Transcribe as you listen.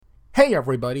Hey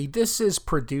everybody, this is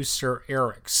producer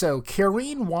Eric. So,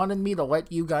 Kareen wanted me to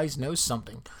let you guys know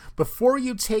something. Before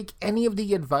you take any of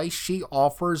the advice she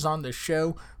offers on the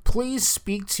show, please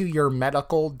speak to your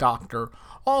medical doctor.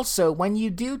 Also, when you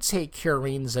do take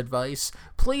Kareen's advice,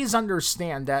 please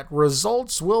understand that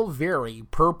results will vary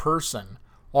per person.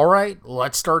 Alright,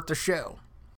 let's start the show.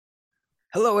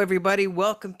 Hello, everybody.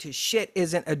 Welcome to Shit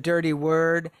Isn't a Dirty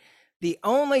Word, the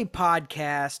only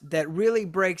podcast that really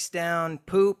breaks down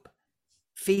poop,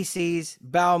 feces,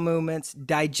 bowel movements,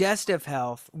 digestive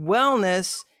health,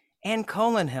 wellness, and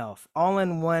colon health, all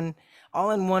in one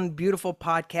beautiful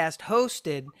podcast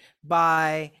hosted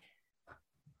by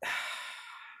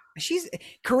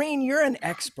Kareen, you're an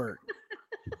expert.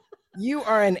 You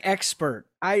are an expert.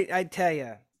 I tell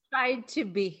you. Tried to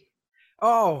be.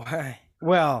 Oh,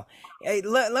 well, hey,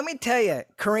 let me tell you,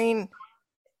 Kareen,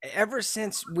 ever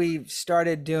since we've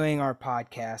started doing our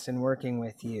podcast and working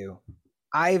with you,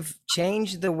 I've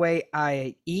changed the way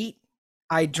I eat.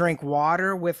 I drink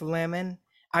water with lemon.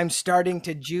 I'm starting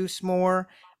to juice more.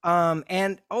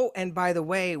 And by the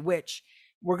way, which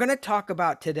we're going to talk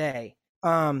about today.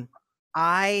 I'm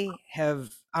about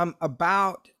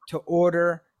to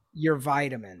order your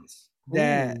vitamins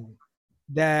and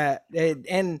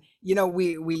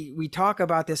we talk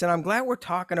about this, and I'm glad we're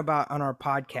talking about on our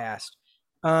podcast.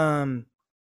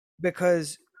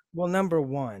 Because, well, number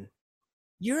one,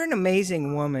 you're an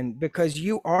amazing woman because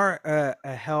you are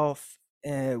a health,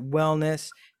 wellness,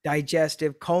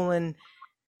 digestive, colon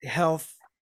health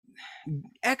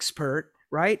expert,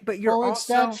 right? But you're Well, it's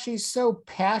that also she's so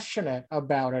passionate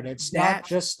about it. It's that not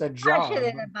just a job.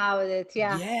 Passionate about it.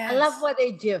 Yeah. Yes. I love what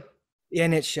they do.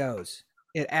 And it shows.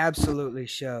 It absolutely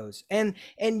shows. And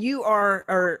you are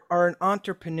an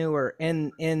entrepreneur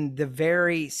in the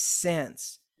very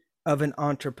sense of an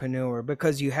entrepreneur,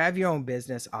 because you have your own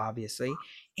business, obviously,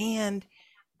 and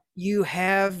you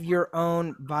have your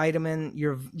own vitamin,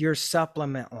 your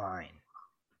supplement line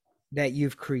that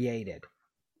you've created,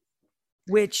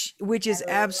 which is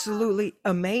absolutely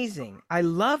amazing. I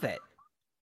love it.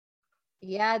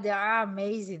 Yeah, they are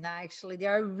amazing, actually. They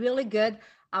are really good.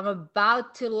 I'm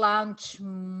about to launch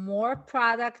more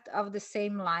product of the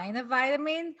same line of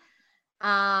vitamin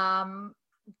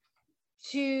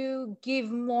to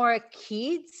give more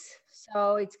kids.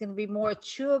 So it's going to be more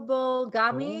chewable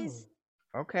gummies.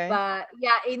 Okay. But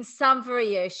yeah, in some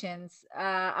variations.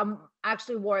 I'm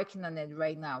actually working on it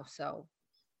right now. So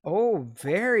Oh,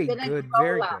 very good.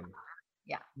 Very good.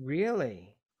 Yeah.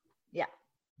 Really? Yeah.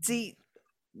 See,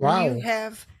 Wow. you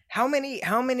have how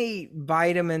many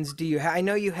vitamins do you have? I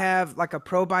know you have like a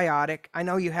probiotic. I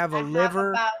know you have a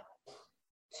liver. Have about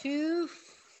 2,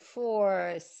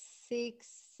 4, 6,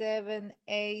 7,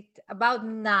 8, about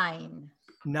 9.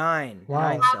 9. Wow.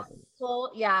 9 supplements.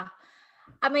 So yeah,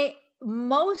 I mean,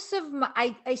 most of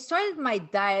my I started my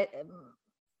diet,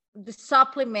 the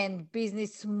supplement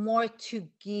business, more to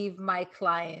give my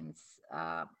clients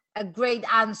a great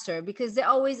answer, because they're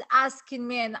always asking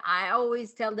me, and I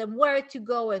always tell them where to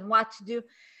go and what to do.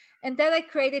 And then I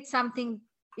created something,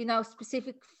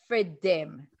 specific for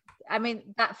them. I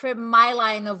mean, that for my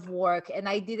line of work, and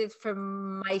I did it for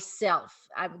myself.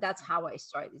 That's how I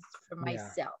started, for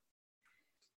myself.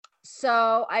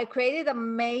 So I created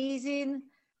amazing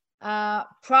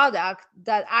product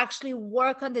that actually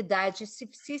work on the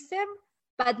digestive system,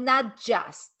 but not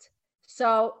just.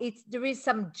 So there is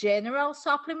some general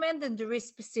supplement and there is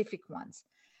specific ones.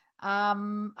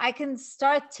 I can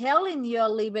start telling you a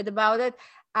little bit about it.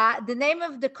 The name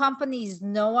of the company is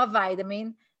Noah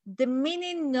Vitamin. The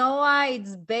meaning Noah,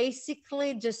 it's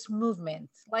basically just movement.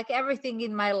 Like everything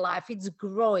in my life, it's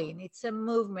growing. It's a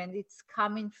movement. It's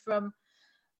coming from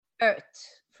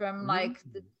earth, from like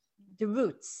the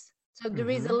roots. So there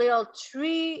is a little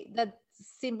tree that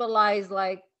symbolize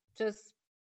like just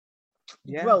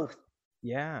growth.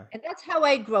 Yeah. And that's how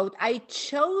I grow. I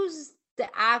chose the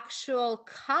actual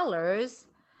colors,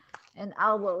 and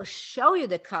I will show you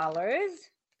the colors.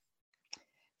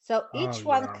 So each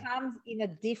one comes in a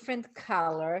different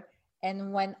color,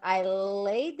 and when I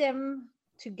lay them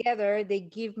together, they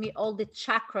give me all the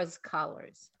chakras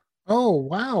colors. Oh,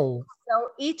 wow. So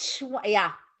each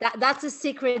one, that's the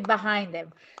secret behind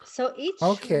them. So each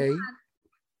one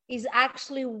is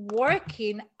actually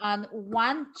working on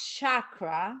one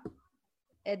chakra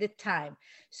at a time.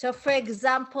 So for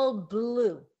example,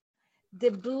 blue.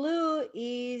 The blue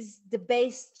is the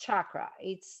base chakra.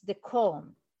 It's the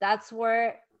colon. That's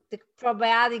where the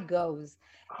probiotic goes.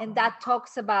 And that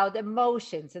talks about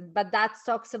emotions, but that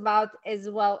talks about as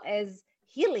well as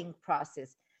healing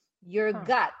process, your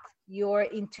gut, your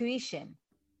intuition.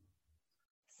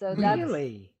 So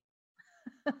really?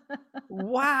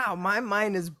 Wow, my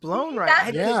mind is blown See, right.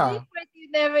 that's the Yeah. secret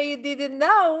you didn't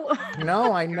know.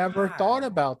 No, I My never thought God.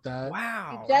 about that. You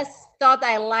Wow. just thought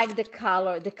I like the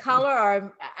color. The color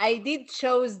are I did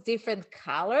chose different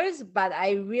colors, but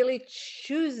I really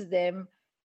choose them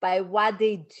by what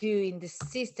they do in the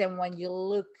system when you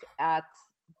look at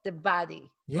the body,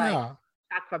 like Yeah.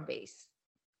 chakra base.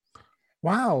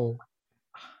 Wow.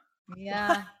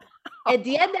 Yeah. At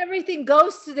the end, everything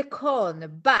goes to the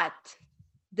cone, but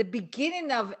the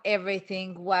beginning of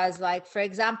everything was like, for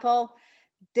example,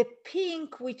 the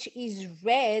pink, which is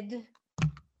red,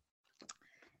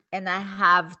 and I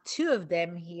have two of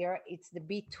them here. It's the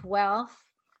B12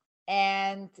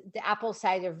 and the apple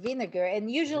cider vinegar.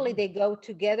 And usually they go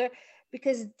together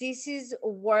because this is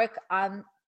work on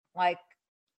like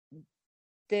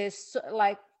this,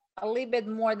 like a little bit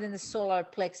more than the solar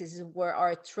plexus is where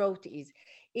our throat is.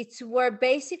 It's where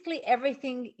basically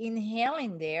everything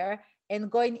inhaling there and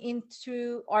going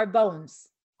into our bones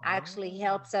actually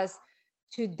helps us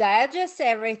to digest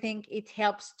everything. It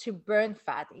helps to burn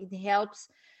fat. It helps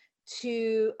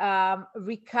to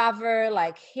recover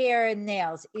like hair and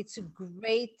nails. It's a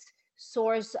great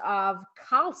source of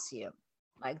calcium,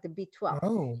 like the B12.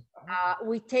 Oh.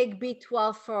 We take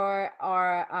B12 for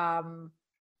our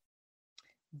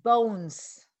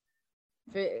bones.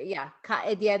 Yeah,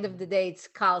 at the end of the day, it's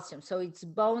calcium. So it's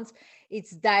bones,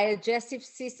 it's digestive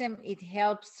system. It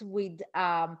helps with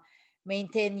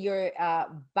maintain your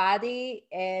body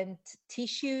and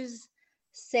tissues.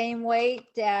 Same way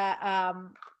the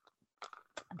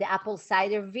apple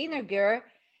cider vinegar,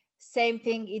 same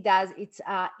thing it does. It's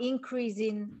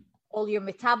increasing all your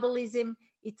metabolism.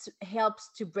 It helps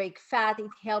to break fat.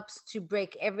 It helps to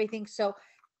break everything. So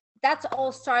that's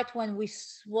all start when we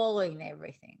swallowing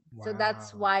everything. So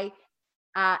that's Wow. why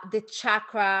the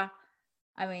chakra,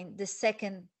 I mean, the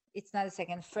second, it's not the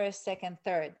second, first, second,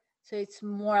 third. So it's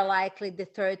more likely the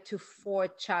third to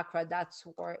fourth chakra. That's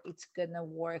where it's gonna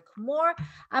work more.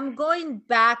 I'm going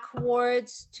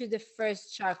backwards to the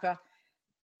first chakra,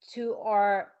 to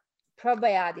our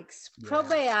probiotics. Yeah.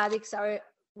 Probiotics are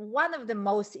one of the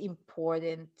most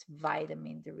important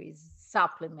vitamin there is,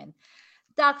 supplement.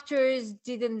 Doctors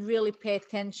didn't really pay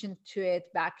attention to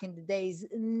it back in the days.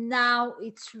 Now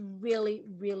it's really,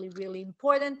 really, really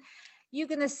important. You're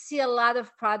gonna see a lot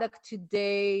of product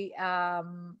today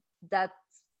that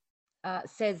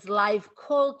says live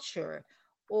culture,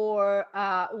 or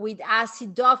with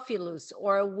acidophilus,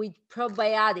 or with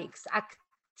probiotics,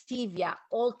 Activia,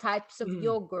 all types of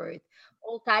yogurt,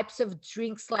 all types of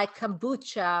drinks like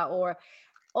kombucha, or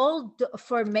all the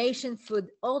formation food,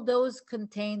 all those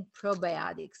contain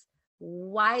probiotics.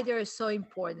 Why they're so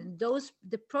important?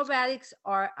 The probiotics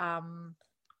are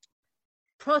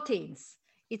proteins.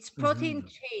 It's protein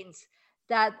chains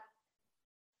that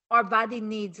our body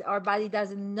needs. Our body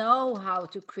doesn't know how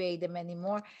to create them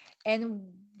anymore.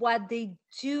 And what they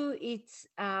do, it's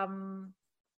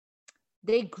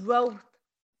they grow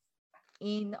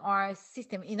in our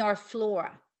system, in our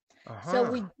flora.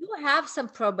 So we do have some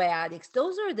probiotics.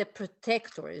 Those are the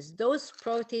protectors. Those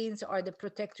proteins are the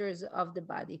protectors of the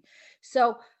body.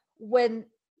 So when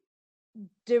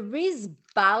there is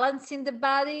balance in the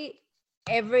body,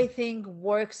 everything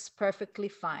works perfectly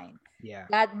fine. Yeah.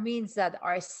 That means that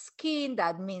our skin,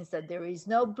 that means that there is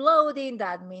no bloating,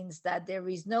 that means that there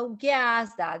is no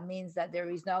gas, that means that there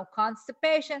is no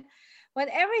constipation. When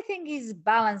everything is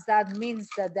balanced, that means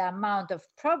that the amount of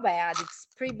probiotics,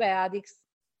 prebiotics,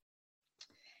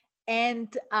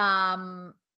 and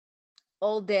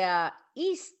all the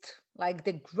yeast, like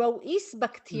the grow yeast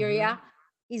bacteria,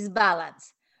 is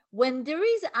balanced. When there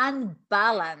is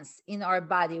unbalance in our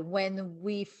body, when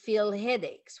we feel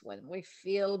headaches, when we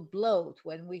feel bloat,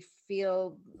 when we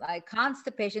feel like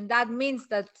constipation, that means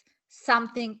that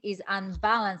something is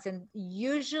unbalanced. And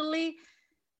usually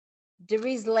there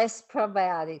is less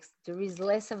probiotics, there is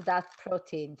less of that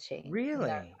protein chain.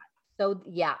 Really? So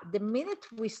yeah, the minute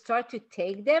we start to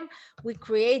take them, we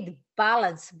create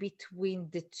balance between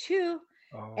the two,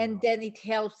 and then it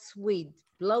helps with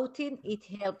bloating, it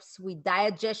helps with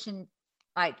digestion,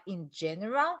 like in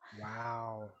general.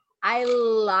 Wow. I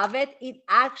love it. It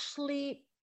actually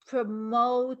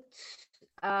promotes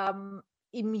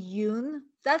immune.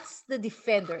 That's the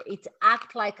defender. It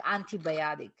act like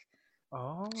antibiotic.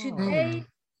 Today,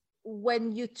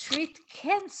 when you treat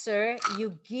cancer,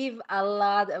 you give a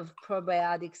lot of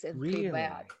probiotics and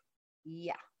prebiotics.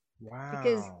 Yeah. Wow.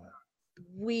 Because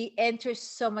we enter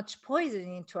so much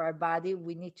poison into our body,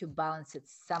 we need to balance it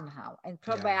somehow. And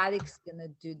probiotics gonna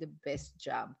do the best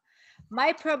job.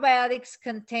 My probiotics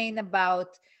contain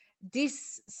about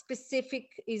this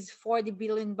specific is 40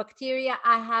 billion bacteria.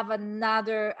 I have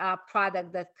another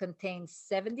product that contains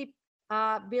 70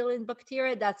 billion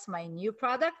bacteria. That's my new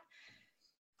product.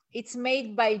 It's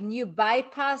made by new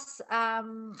bypass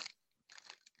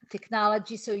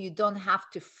technology, so you don't have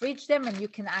to fridge them and you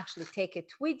can actually take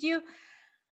it with you.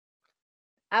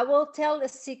 I will tell a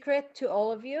secret to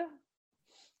all of you.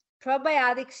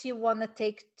 Probiotics you want to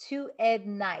take 2 at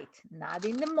night, not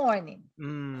in the morning,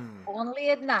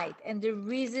 only at night. And the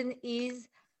reason is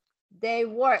they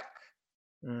work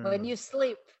when you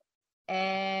sleep.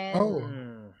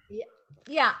 And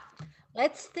yeah,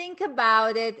 let's think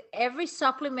about it. Every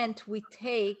supplement we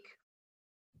take,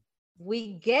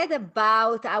 we get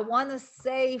about, I want to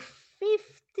say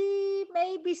 50,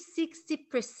 maybe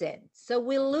 60%. So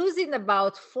we're losing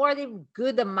about 40%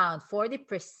 good amount,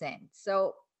 40%.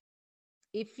 So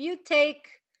if you take,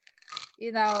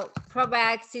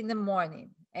 probiotics in the morning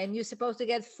and you're supposed to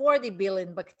get 40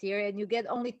 billion bacteria and you get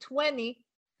only 20,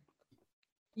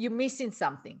 you're missing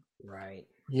something. Right.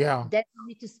 Yeah. Then you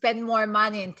need to spend more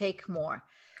money and take more.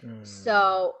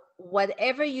 So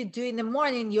whatever you do in the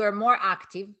morning, you're more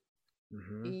active.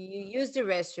 You use the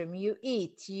restroom, you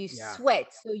eat, you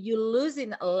sweat. So you're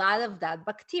losing a lot of that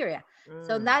bacteria.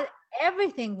 So not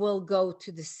everything will go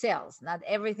to the cells. Not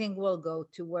everything will go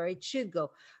to where it should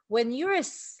go. When you're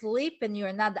asleep and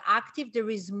you're not active, there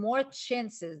is more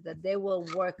chances that they will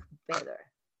work better.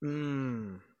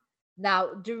 Now,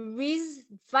 there is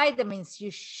vitamins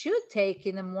you should take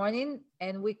in the morning,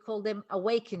 and we call them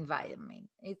awaken vitamin.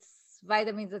 It's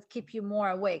vitamins that keep you more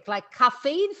awake. Like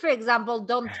caffeine, for example,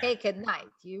 don't take at night.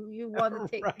 You want to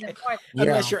take in the morning.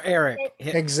 Unless you're Eric.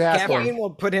 Exactly. Caffeine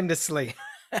will put him to sleep.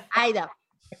 I know.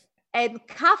 And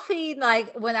caffeine,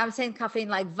 like when I'm saying caffeine,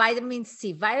 like vitamin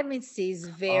C. Vitamin C is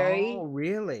very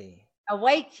really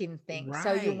awakening thing. Right.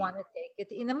 So you want to take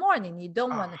it in the morning. You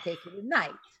don't want to take it at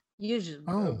night. Usually.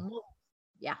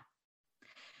 Yeah.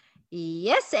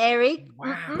 Yes, Eric.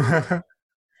 Wow.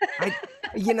 I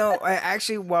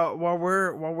actually, while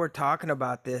we're talking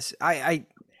about this, I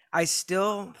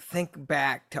still think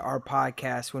back to our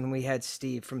podcast when we had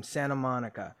Steve from Santa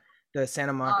Monica, the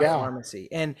Santa Monica Pharmacy,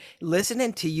 and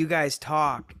listening to you guys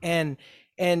talk and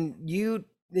you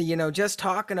just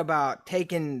talking about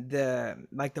taking the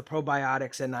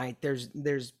probiotics at night.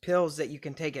 There's pills that you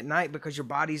can take at night because your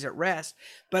body's at rest.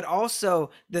 But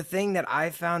also the thing that I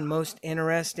found most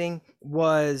interesting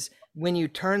was when you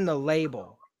turn the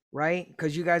label, right?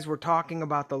 Because you guys were talking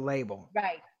about the label.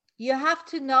 Right. You have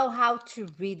to know how to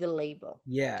read the label.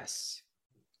 Yes.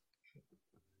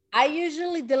 I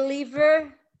usually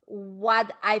deliver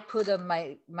what I put on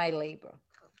my label.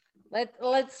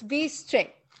 Let's be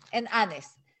straight and honest.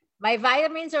 My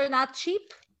vitamins are not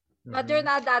cheap, but they're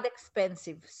not that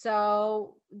expensive.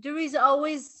 So there is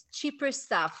always cheaper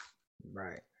stuff.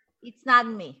 Right. It's not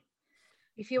me.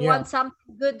 If you want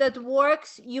something good that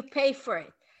works, you pay for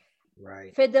it.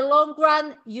 Right. For the long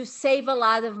run, you save a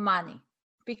lot of money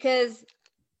because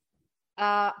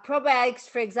probiotics,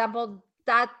 for example,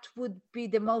 that would be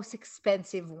the most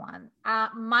expensive one.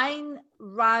 Mine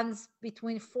runs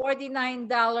between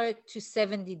 $49 to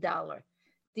 $70.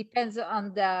 Depends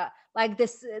on the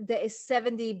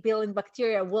 70 billion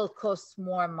bacteria will cost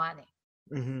more money.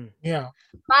 Yeah.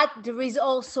 But there is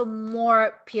also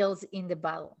more pills in the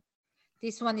bottle.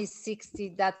 This one is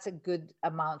 60. That's a good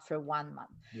amount for 1 month.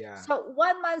 Yeah. So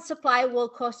 1 month supply will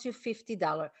cost you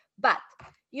 $50. But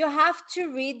you have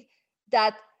to read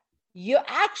that you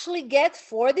actually get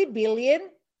 40 billion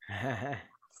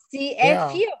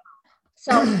CFU.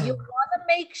 So you want to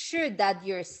make sure that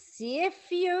your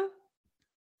CFU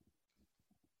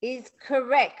is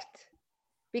correct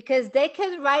because they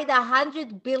can write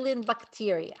 100 billion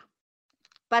bacteria.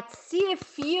 But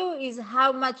CFU is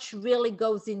how much really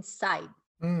goes inside.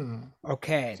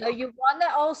 Okay. So you want to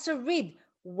also read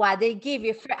what they give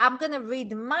you. I'm going to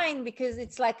read mine because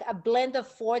it's like a blend of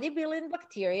 40 billion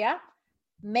bacteria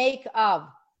make of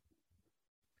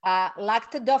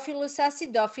Lactobacillus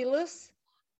acidophilus,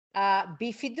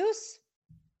 bifidus,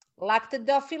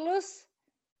 Lactobacillus,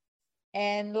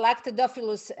 and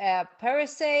Lactobacillus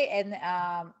parasei. And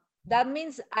that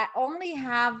means I only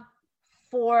have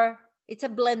 4. It's a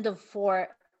blend of 4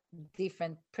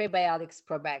 different probiotics.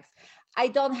 I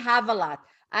don't have a lot.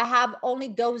 I have only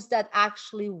those that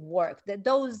actually work. That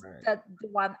the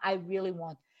one I really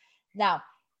want. Now,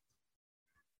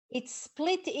 it's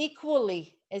split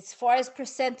equally as far as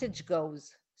percentage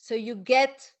goes. So you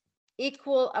get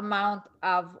equal amount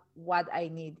of what I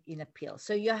need in a pill.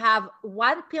 So you have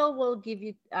 1 pill will give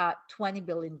you 20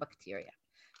 billion bacteria.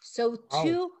 So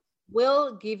 2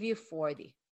 will give you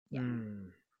 40. Yeah.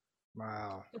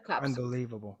 Wow. 2 capsules.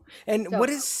 Unbelievable. And So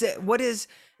what is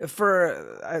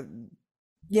for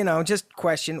you know, just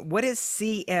question, what is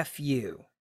CFU?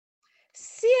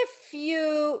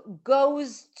 CFU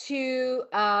goes to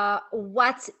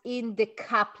what's in the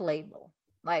cup label,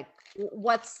 like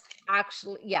what's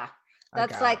actually, yeah, I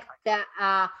that's got like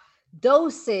the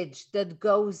dosage that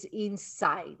goes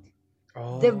inside,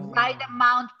 the right Oh.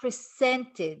 amount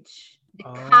percentage, the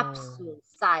Oh. capsule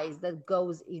size that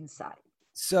goes inside.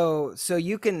 So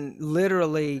you can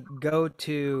literally go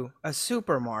to a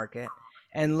supermarket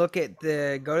and look at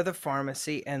go to the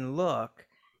pharmacy and look,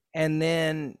 and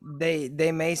then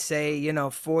they may say, you know,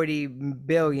 40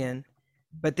 billion,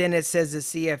 but then it says the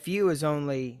CFU is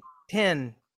only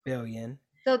 10 billion.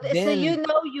 So, so you Then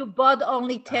know you bought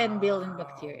only 10 billion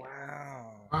bacteria.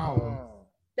 wow. Wow.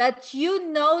 That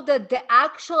you know that the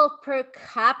actual per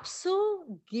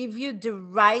capsule give you the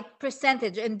right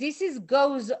percentage, and this is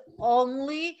goes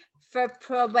only for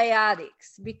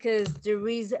probiotics, because there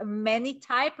is many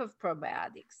type of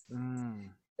probiotics. Mm.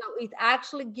 So it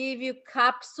actually give you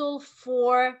capsule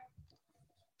for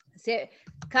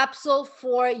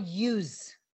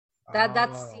use.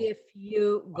 That's Oh.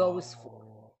 CFU goes for.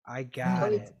 Oh, I So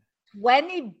got it's it.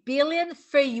 20 billion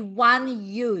for one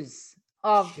use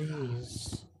of.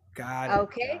 Jeez. Got it.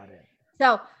 Okay. Got it.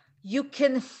 So you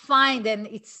can find, and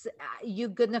it's you're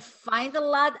gonna find a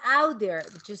lot out there.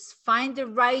 Just find the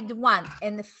right one,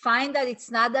 and find that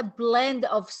it's not a blend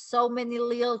of so many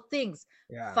little things.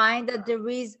 Yeah. Find that there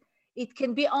is. It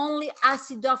can be only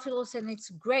acidophilus and it's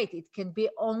great. It can be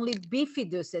only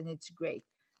bifidus and it's great.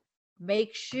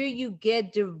 Make sure you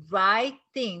get the right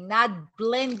thing, not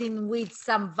blending with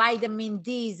some vitamin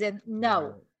D's, and no,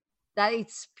 Right. that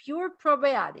it's pure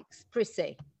probiotics per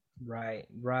se. Right.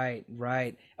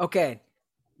 Okay.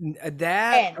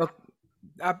 That And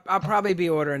I'll probably be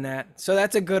ordering that. So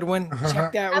that's a good one.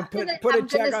 Check that one. Put a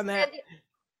check on that.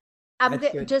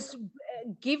 That's good. Just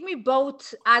give me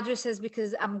both addresses,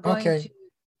 because I'm Okay.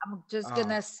 just Oh,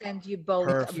 gonna send you both.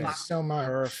 perfect. Thank you so much.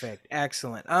 Perfect.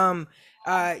 Excellent.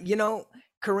 You know,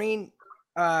 Kareen,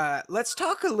 let's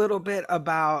talk a little bit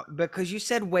about, because you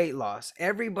said weight loss.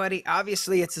 Everybody,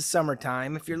 obviously it's the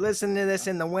summertime. If you're listening to this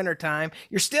in the wintertime,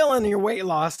 you're still in your weight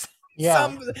loss.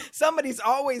 Yeah. Somebody's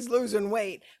always losing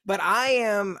weight, but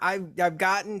I've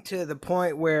gotten to the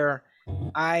point where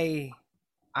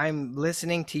I'm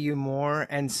listening to you more,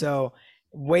 and so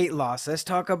weight loss. Let's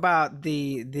talk about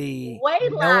the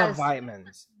Weight Noah loss.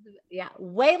 vitamins. Yeah,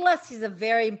 weight loss is a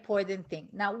very important thing.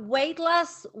 Now, weight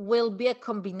loss will be a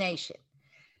combination.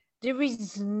 There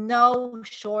is no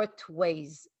short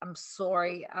ways. I'm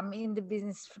sorry. I'm in the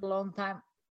business for a long time.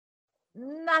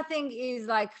 Nothing is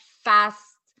like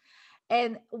fast.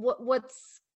 And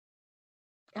what's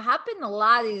happened a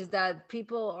lot is that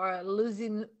people are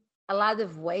losing a lot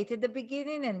of weight at the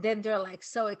beginning, and then they're like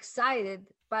so excited.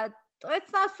 But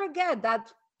let's not forget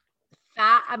that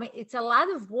fat, I mean, it's a lot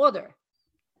of water.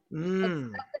 That's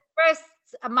the first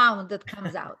amount that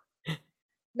comes out.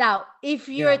 Now, if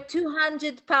you're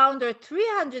 200 pound or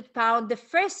 300 pound, the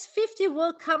first 50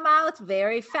 will come out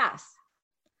very fast.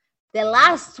 The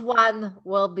last one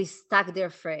will be stuck there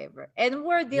forever. And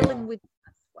we're dealing with the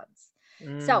last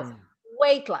ones. So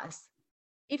weight loss.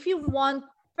 If you want,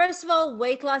 first of all,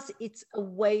 weight loss, it's a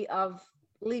way of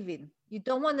living. You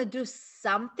don't want to do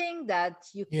something that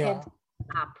you can't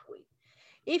keep up with.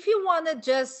 If you want to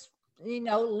just,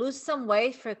 lose some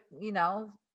weight for,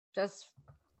 just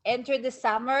enter the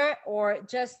summer, or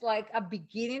just like a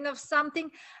beginning of something,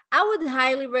 I would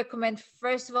highly recommend,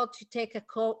 first of all, to take a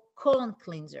colon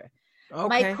cleanser. Okay.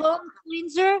 My colon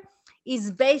cleanser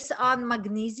is based on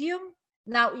magnesium.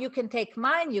 Now you can take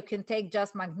mine, you can take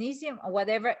just magnesium, or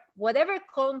whatever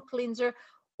colon cleanser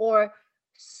or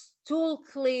stool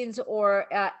cleanse or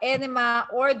enema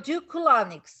or do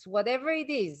colonics, whatever it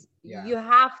is, you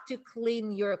have to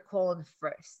clean your colon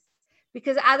first,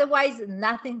 because otherwise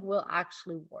nothing will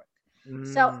actually work.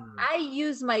 So I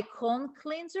use my colon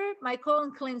cleanser. My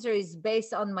colon cleanser is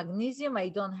based on magnesium. I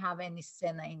don't have any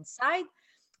senna inside,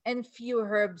 and few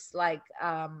herbs like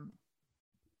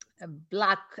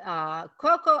black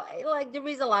cocoa. Like, there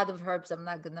is a lot of herbs. I'm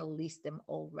not going to list them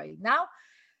all right now.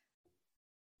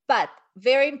 But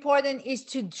very important is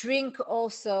to drink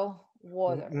also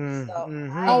water.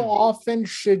 How often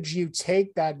should you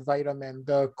take that vitamin,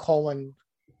 the colon?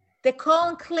 The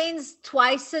colon cleanse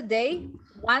twice a day,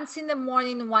 once in the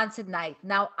morning, once at night.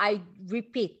 Now, I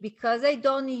repeat, because I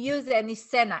don't use any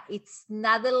senna, it's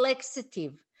not a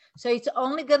laxative. So it's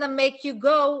only going to make you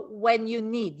go when you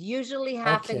need, usually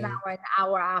half an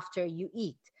hour after you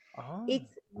eat.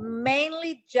 It's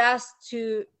mainly just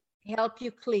to help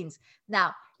you cleanse.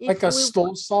 Now, Like If a we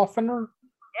stool softener?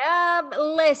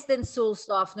 less than stool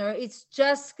softener, it's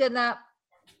just gonna,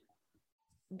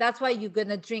 that's why you're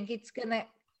gonna drink. It's gonna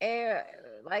air,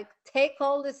 like take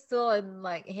all the stool and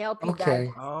like help you Okay.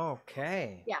 digest.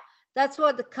 Okay. Yeah, that's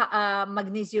what the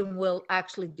magnesium will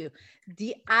actually do.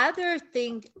 The other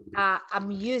thing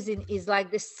I'm using is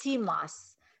like the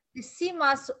CMOS. The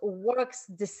CMOS works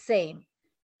the same,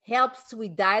 helps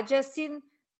with digesting,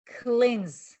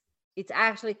 cleanse. It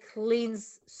actually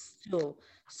cleans stool.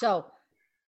 So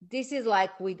this is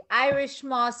like with Irish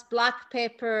moss, black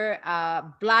pepper,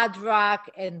 blood rock,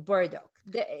 and burdock.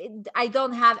 I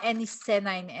don't have any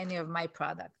senna in any of my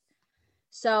product.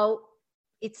 So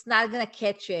it's not going to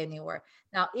catch you anywhere.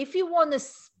 Now, if you want to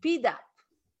speed up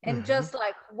and just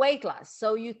like weight loss,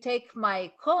 so you take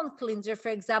my colon cleanser, for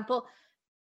example,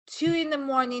 2 in the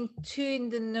morning, 2 in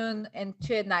the noon, and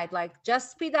 2 at night, like just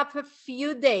speed up a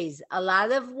few days, a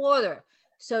lot of water.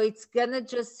 So it's going to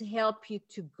just help you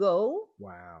to go.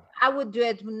 Wow. I would do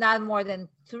it not more than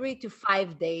 3 to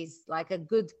 5 days, like a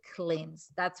good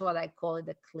cleanse. That's what I call it,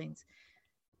 a cleanse.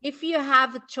 If you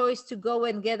have a choice to go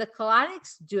and get a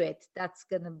colonics, do it. That's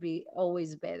going to be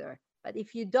always better. But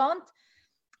if you don't,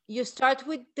 you start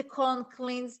with the colon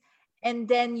cleanse and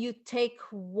then you take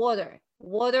water.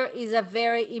 Water is a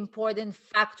very important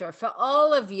factor for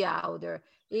all of you out there.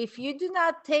 If you do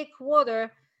not take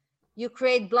water, you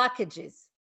create blockages.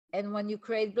 And when you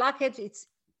create blockage, it's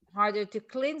harder to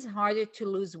cleanse, harder to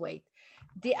lose weight.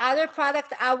 The other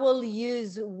product I will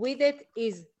use with it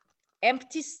is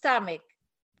empty stomach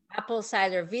apple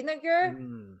cider vinegar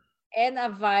and a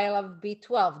vial of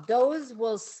B12. Those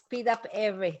will speed up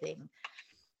everything.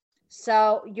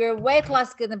 So your weight loss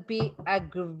is going to be a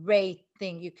great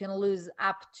thing. You can lose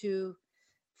up to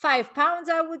 5 pounds,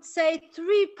 I would say.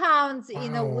 3 pounds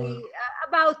in a week,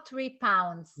 about 3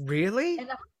 pounds. Really? And,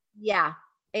 yeah.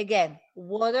 Again,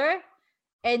 water,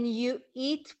 and you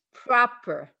eat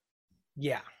proper.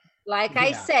 Yeah. Like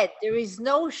I said, there is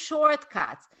no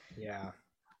shortcuts. Yeah.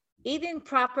 Eating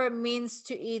proper means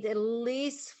to eat at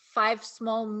least 5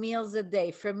 small meals a day.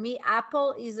 For me,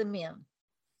 apple is a meal.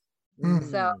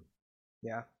 So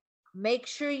yeah, make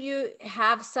sure you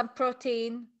have some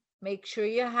protein. Make sure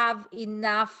you have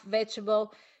enough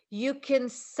vegetable. You can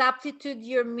substitute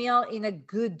your meal in a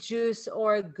good juice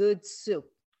or a good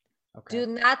soup. okay. Do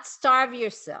not starve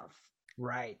yourself.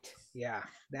 Right. Yeah.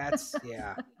 That's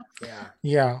yeah.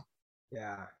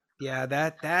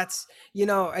 That's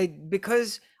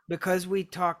because we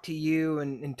talked to you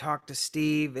and talked to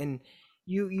Steve, and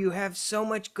you have so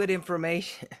much good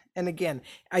information. And again,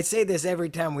 I say this every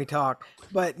time we talk,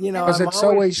 but because it's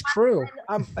always true.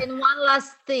 And one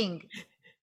last thing,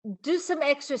 do some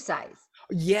exercise.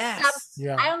 Yes.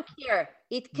 I don't care.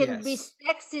 It can be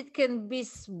steps, it can be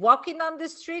walking on the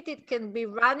street, it can be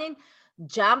running,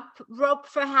 jump rope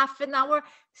for half an hour,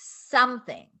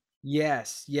 something.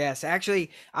 Yes.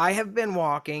 Actually, I have been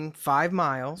walking 5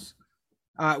 miles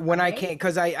when I can,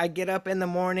 because I get up in the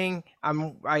morning.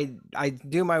 I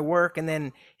do my work, and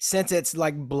then since it's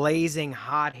like blazing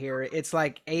hot here, it's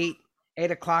like 8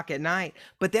 o'clock at night.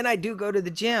 But then I do go to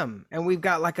the gym, and we've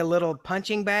got like a little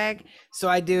punching bag, so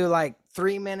I do like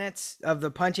 3 minutes of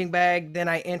the punching bag. Then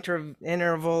I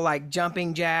interval like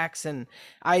jumping jacks, and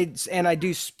I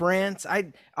do sprints.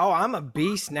 I'm a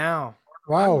beast now.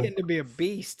 Wow. I'm getting to be a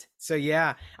beast. So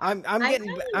yeah, I'm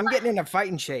getting in a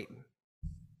fighting shape.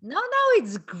 No,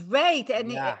 it's great.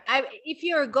 And if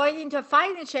you're going into a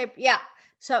fighting shape,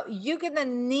 so you're gonna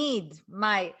need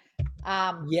my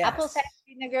apple cider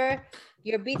vinegar,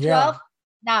 your B12. Yeah.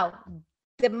 Now,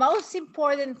 the most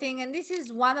important thing, and this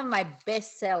is one of my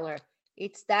best seller,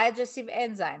 it's digestive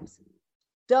enzymes.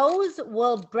 Those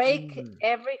will break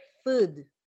every food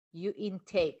you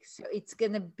intake. So it's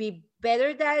gonna be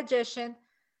better digestion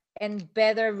and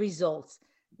better results.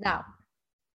 Now,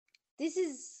 this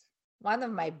is one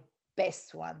of my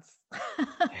best ones.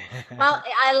 Well,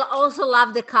 I also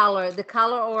love the color. The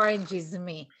color orange is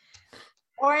me.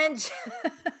 Orange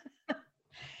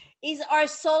is our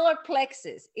solar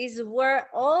plexus, is where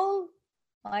all,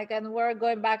 like, and we're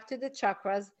going back to the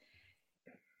chakras.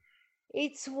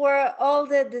 It's where all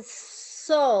the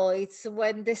soul, it's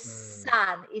when the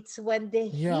sun, it's when the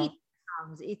heat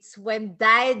comes, it's when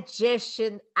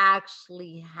digestion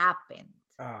actually happens.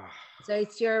 So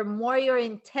it's your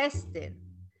intestine.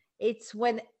 It's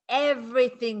when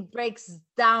everything breaks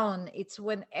down. It's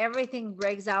when everything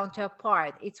breaks down to a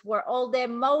part. It's where all the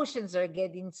emotions are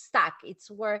getting stuck.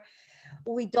 It's where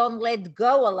we don't let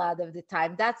go a lot of the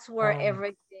time. That's where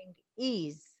everything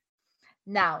is.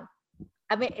 Now,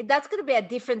 I mean, that's going to be a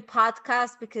different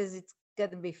podcast because it's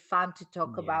going to be fun to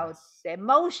talk about the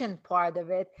emotion part of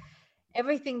it.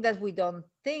 everything that we don't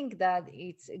think that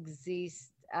it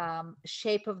exists,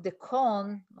 shape of the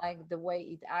cone, like the way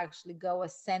it actually go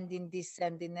ascending,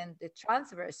 descending, and the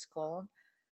transverse cone,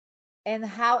 and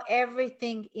how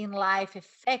everything in life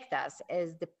affect us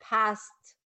as the past,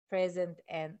 present,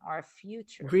 and our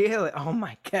future. Really? Oh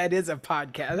my God, it's a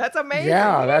podcast. That's amazing.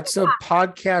 Yeah, that's a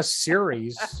podcast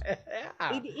series.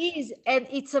 Yeah. It is, and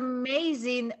it's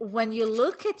amazing when you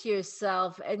look at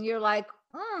yourself and you're like,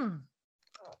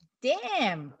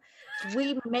 damn,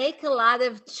 we make a lot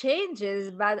of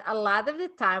changes, but a lot of the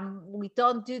time we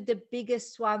don't do the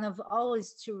biggest one of all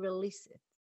is to release it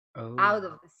out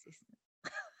of the system.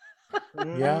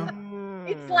 Yeah.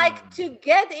 It's like to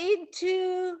get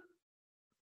into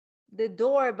the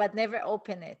door but never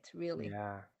open it, really.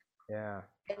 Yeah.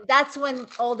 And that's when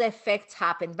all the effects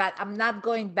happen. But I'm not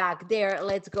going back there.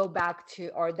 Let's go back to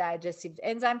our digestive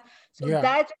enzyme. So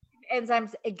digestive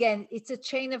enzymes, again, it's a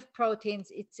chain of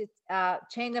proteins. It's a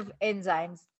chain of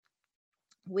enzymes.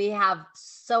 We have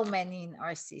so many in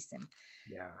our system.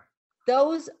 Yeah.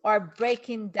 Those are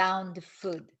breaking down the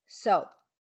food. So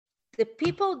the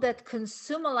people that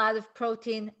consume a lot of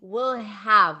protein will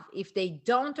have, if they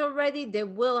don't already, they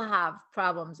will have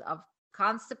problems of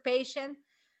constipation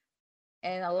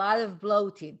and a lot of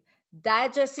bloating.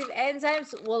 Digestive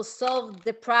enzymes will solve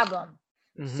the problem.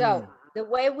 So the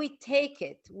way we take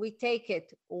it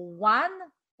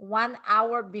 1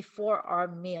 hour before our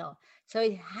meal. So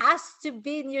it has to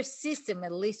be in your system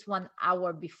at least 1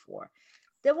 hour before.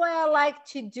 The way I like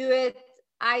to do it,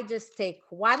 I just take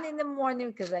one in the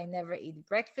morning because I never eat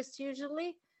breakfast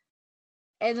usually.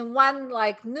 And one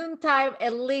like noontime,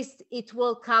 at least it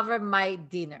will cover my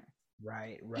dinner.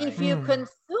 Right. If you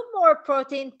consume more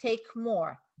protein, take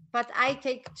more. But I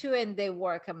take 2 and they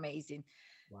work amazing.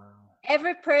 Wow.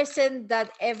 Every person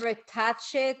that ever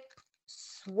touch it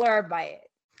swear by it.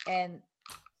 And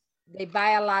they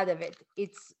buy a lot of it.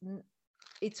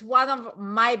 It's one of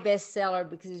my best seller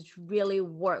because it really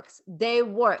works. They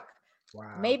work.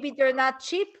 Wow. Maybe they're not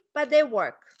cheap, but they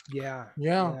work. Yeah.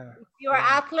 If you're an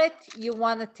athlete, you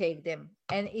want to take them.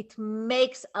 And it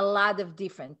makes a lot of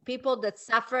difference. People that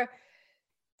suffer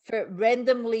for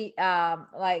randomly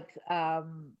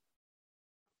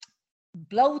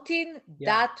bloating,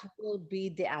 that will be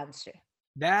the answer.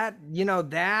 That,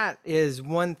 that is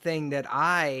one thing that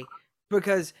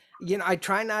because, I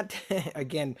try not to,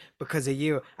 again, because of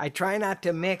you, I try not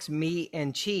to mix meat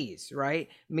and cheese, right?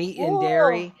 Meat and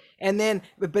dairy. And then,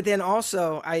 but then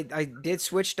also I did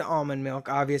switch to almond milk,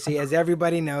 obviously, as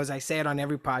everybody knows. I say it on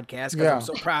every podcast because I'm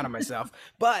so proud of myself.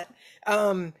 But,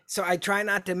 so I try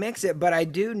not to mix it, but I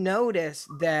do notice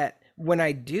that when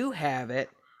I do have it,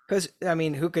 because,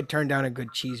 who could turn down a good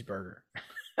cheeseburger?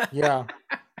 Yeah.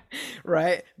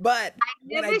 Right, but I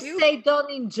never say don't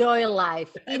enjoy life.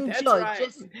 Enjoy,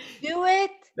 just do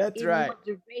it. That's in right.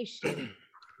 Moderation.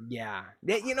 Yeah,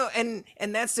 and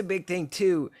that's the big thing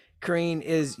too, Karine,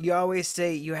 is you always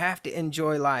say you have to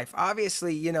enjoy life.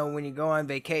 Obviously, when you go on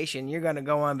vacation, you're gonna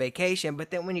go on vacation,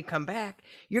 but then when you come back,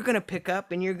 you're gonna pick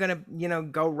up and you're gonna,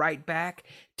 go right back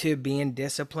to being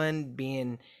disciplined,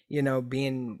 being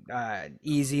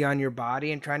easy on your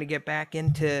body and trying to get back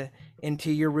into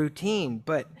your routine.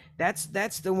 But that's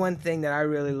the one thing that I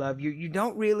really love. You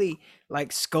don't really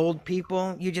like scold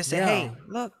people. You just say, hey,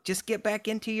 look, just get back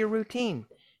into your routine.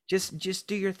 Just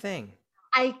do your thing.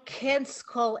 I can't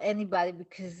scold anybody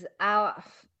because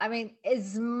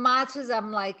as much as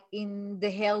I'm like in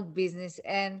the health business,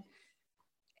 and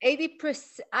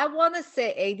 80%, I want to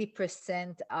say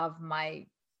 80% of my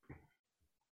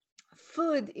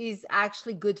food is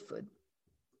actually good food.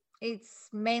 It's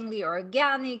mainly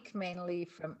organic,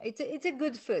 it's a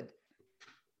good food.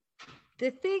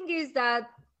 The thing is that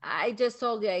I just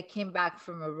told you I came back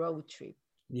from a road trip.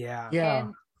 Yeah.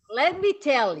 And let me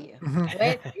tell you,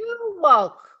 when you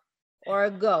walk or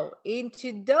go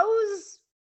into those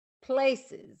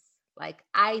places like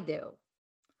Idaho,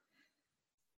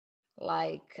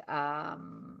 like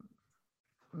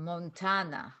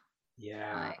Montana,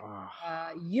 Utah,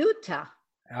 you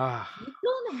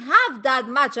don't have that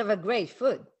much of a great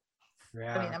food.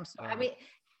 Yeah. I'm sorry.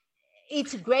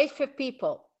 It's great for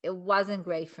people. It wasn't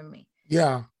great for me.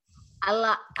 Yeah.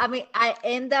 I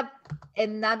end up,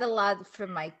 and not a lot for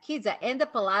my kids, I end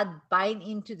up a lot buying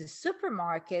into the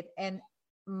supermarket, and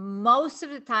most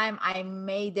of the time I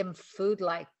made them food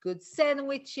like good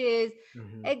sandwiches,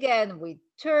 again with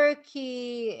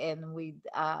turkey and with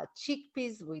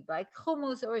chickpeas, with like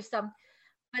hummus or something.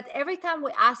 But every time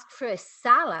we ask for a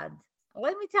salad,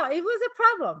 let me tell you, it was a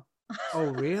problem.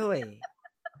 Oh, really?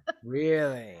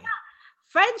 Really?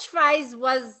 French fries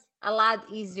was a lot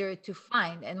easier to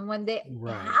find. And when they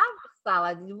have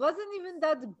salad. It wasn't even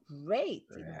that great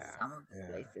in Yeah, some of the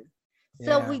yeah, places.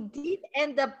 So yeah, we did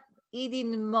end up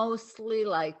eating mostly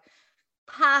like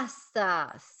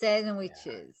pasta,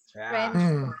 sandwiches, yeah, French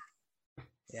Mm.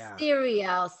 yeah,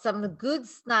 cereal, some good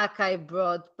snack I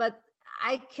brought, but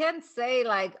I can't say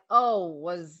like, oh,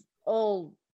 was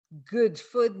all good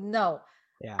food. No,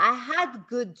 yeah, I had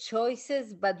good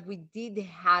choices, but we did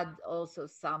had also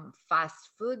some fast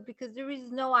food because there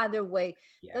is no other way.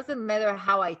 yeah, Doesn't matter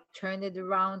how I turned it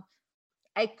around.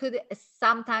 I could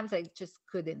sometimes I just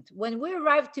couldn't. When we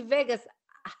arrived to Vegas,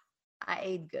 I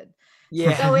ate good.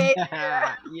 So yeah, it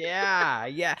yeah,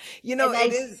 yeah.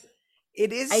 and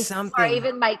It is I swear something,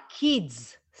 even my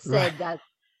kids right? said that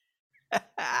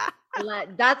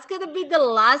like, that's gonna be the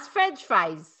last French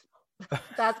fries.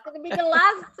 That's gonna be the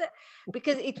last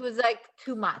because it was like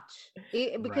too much.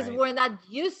 Because Right, we're not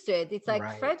used to it. It's like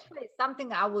right. French fries,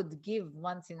 something I would give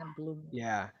once in a blue moon.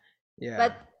 Yeah, yeah,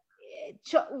 But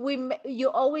you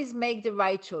always make the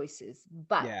right choices,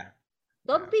 but yeah, yeah,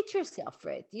 don't beat yourself for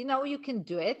it. You know you can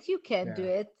do it. You can do yeah,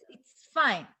 it. It's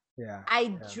fine. yeah,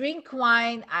 I yeah. drink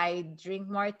wine. I drink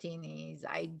martinis.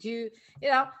 I do. You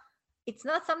know, it's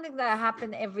not something that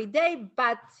happen every day,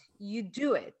 but you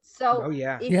do it. So Oh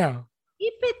yeah, if Yeah.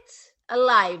 keep it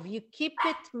alive, you keep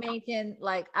it maintained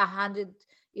like 100,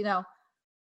 you know,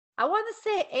 I want to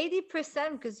say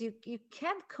 80% because you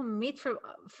can't commit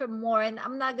for more. And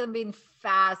I'm not gonna be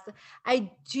fast.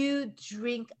 I do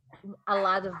drink a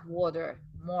lot of water,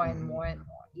 more and hmm, more and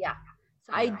more. Yeah.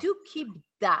 So I yeah, do keep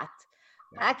that.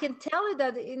 yeah, I can tell you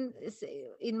that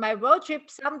in my road trip,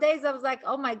 some days I was like,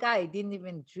 oh my God, I didn't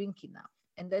even drink enough.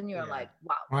 And then you're yeah, like,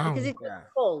 wow, because Wow. it was yeah,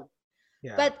 cold.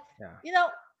 yeah, But yeah, you know,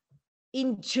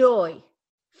 enjoy,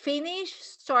 finish,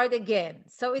 start again.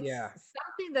 So it's yeah,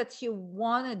 something that you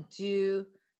want to do,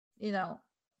 you know,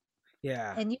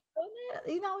 yeah. and you want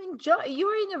to, enjoy.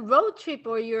 You're in a road trip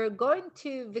or you're going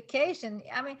to vacation.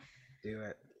 I mean, Do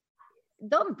it.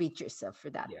 don't beat yourself for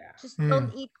that. Yeah, Just don't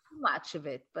Mm. eat too much of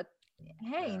it, but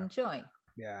hey, yeah. enjoy.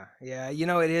 Yeah, yeah.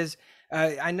 It is.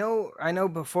 I know.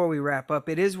 Before we wrap up,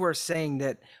 it is worth saying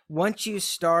that once you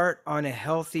start on a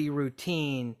healthy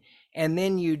routine, and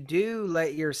then you do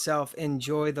let yourself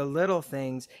enjoy the little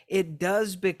things, it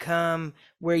does become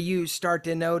where you start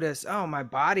to notice, oh, my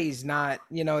body's not,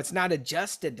 it's not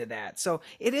adjusted to that. So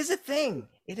it is a thing.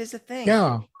 It is a thing.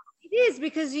 Yeah. It is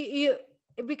because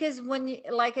because when you,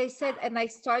 like I said, and I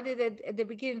started at the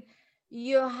beginning,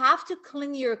 you have to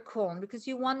clean your colon because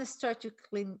you want to start to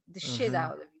clean the shit Hmm.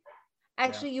 out of it. Yeah.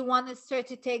 Actually, you want to start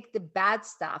to take the bad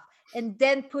stuff and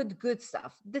then put good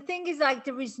stuff. The thing is, like,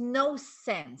 there is no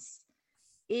sense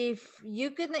if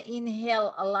you're gonna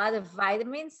inhale a lot of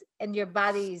vitamins and your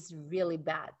body is really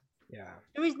bad. Yeah.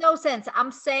 There is no sense.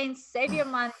 I'm saying save your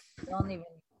money. Don't even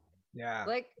Yeah.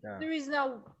 like. Yeah. There is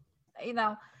no, you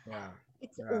know, Yeah.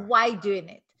 it's Yeah. why doing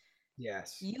it.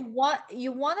 Yes. You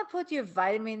want to put your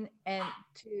vitamin and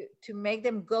to make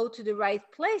them go to the right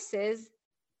places,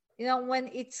 when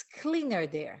it's cleaner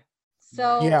there. Right.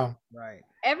 So Yeah. Right.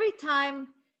 every time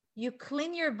you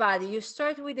clean your body, you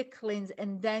start with the cleanse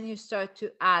and then you start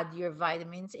to add your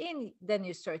vitamins in, then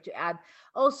you start to add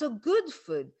also good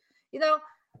food. you know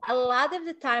a lot of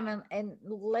the time, and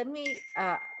let me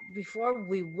before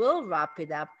we will wrap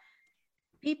it up,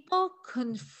 people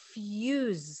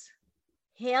confuse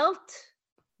health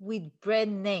with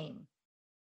brand name.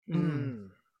 Mm.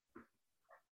 Mm.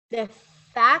 The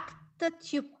fact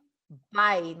that you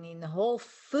buy in Whole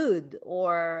Food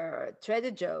or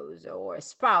Trader Joe's or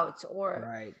Sprouts or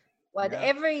Right. Yeah.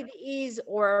 whatever it is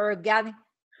or organic,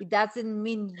 it doesn't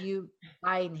mean you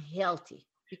buying healthy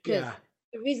because Yeah.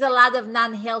 there is a lot of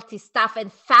non-healthy stuff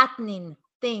and fattening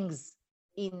things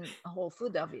in Whole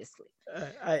Food, obviously.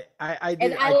 I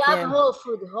And do. I I love can. Whole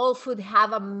Food. Whole Food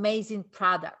have amazing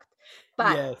product,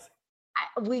 but Yes.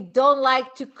 we don't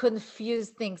like to confuse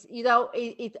things.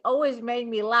 It always made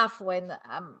me laugh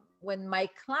when my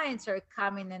clients are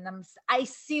coming and I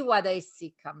see what I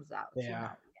see comes out. Yeah.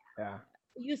 Yeah.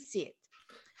 You see it.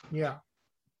 Yeah.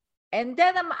 And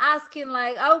then I'm asking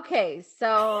like, okay,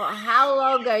 so how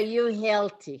long are you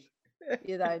healthy?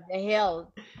 The health.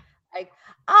 Like,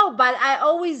 oh, but I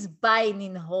always buy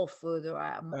in Whole Food or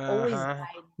I'm always Uh-huh.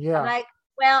 buying. I'm Yeah. like,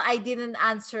 well, I didn't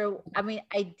answer. I mean,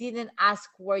 I didn't ask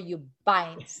where you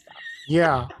buying stuff.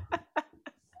 Yeah.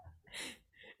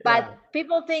 But Yeah.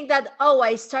 people think that, oh,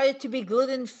 I started to be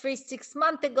gluten free 6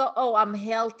 months ago. Oh, I'm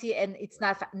healthy and it's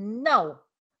not fat. No,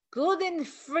 gluten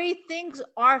free things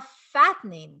are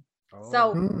fattening. Oh.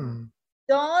 So Mm.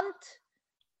 don't,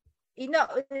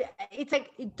 it's like,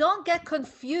 don't get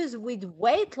confused with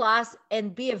weight loss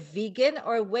and be a vegan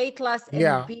or weight loss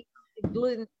and Yeah. be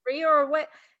gluten free or what.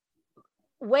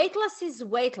 weight loss is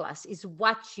weight loss, is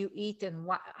what you eat and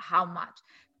how much.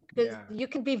 Because Yeah. you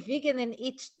can be vegan and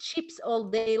eat chips all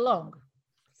day long.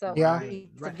 So Yeah.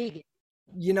 it's a Right. vegan.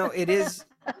 You know, it is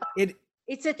it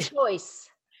It's a choice.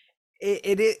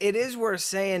 it is worth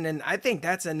saying, and I think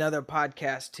that's another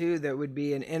podcast too that would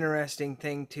be an interesting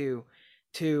thing to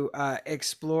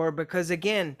explore, because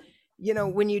again, you know,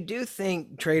 when you do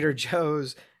think Trader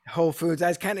Joe's, Whole Foods, I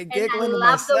was kind of And I giggling to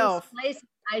love those myself. places.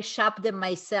 I shop them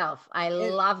myself. I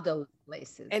And love those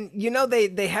places. and you know,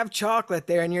 they have chocolate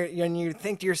there, and you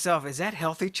think to yourself, is that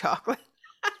healthy chocolate?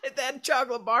 Is that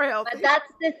chocolate bar healthy? But that's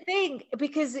the thing,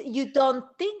 because you don't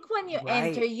think when you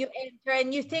enter, Right. you enter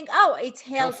and you think, oh, it's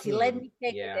Health healthy. Let food. me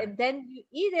take Yeah. it. And then you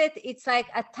eat it. It's like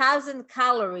 1,000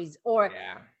 calories. Or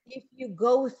Yeah. if you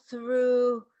go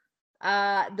through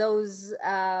those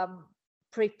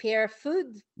prepare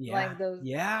food, Yeah. like those,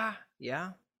 Yeah.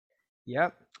 Yeah.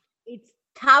 Yep. it's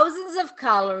thousands of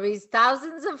calories,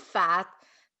 thousands of fat,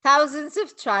 thousands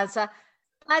of trans fat,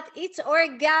 but it's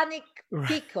organic Right.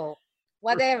 pickle,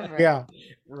 whatever. Yeah.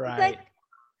 It's Right. like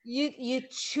you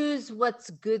choose what's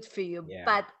good for you, Yeah.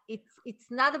 but it's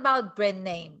not about brand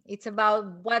name. It's about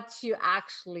what you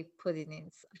actually put in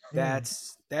inside.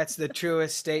 That's the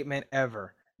truest statement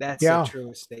ever. That's Yeah. the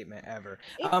truest statement ever.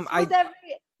 It's I whatever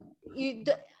you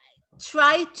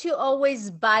try to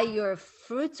always buy your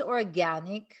fruits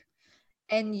organic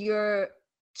and your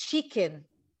chicken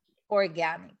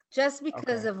organic, just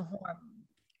because Okay. of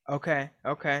hormones.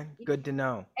 okay. Good to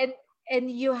know. And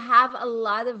you have a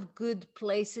lot of good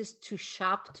places to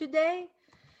shop today.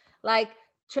 Like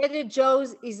Trader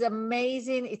Joe's is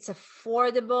amazing. It's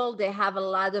affordable. They have a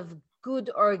lot of good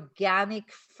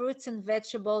organic fruits and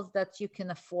vegetables that you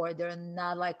can afford. They're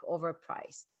not like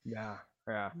overpriced. Yeah.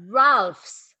 Yeah.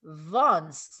 Ralph's,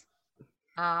 Vons,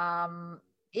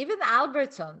 even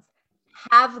Albertsons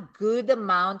have good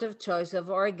amount of choice of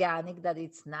organic, that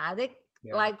it's not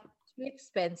Yeah. like too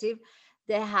expensive.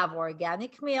 They have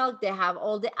organic milk. They have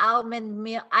all the almond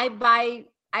milk. I buy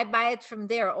it from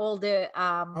there. All the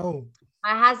Oh.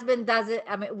 my husband does it.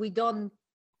 I mean, we don't.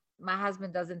 My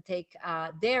husband doesn't take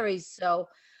dairy, so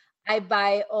I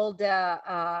buy all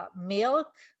the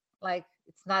milk. Like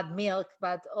it's not milk,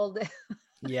 but all the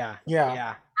Yeah. Yeah.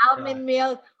 Yeah. almond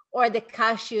milk, or the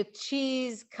cashew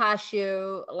cheese,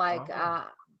 cashew like Oh.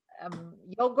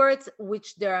 yogurts,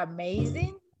 which they're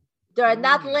amazing. They're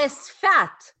not less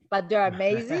fat, but they're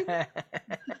amazing.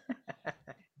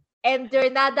 And they're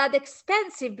not that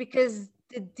expensive, because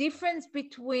the difference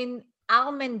between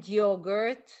almond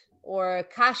yogurt or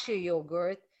cashew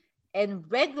yogurt and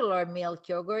regular milk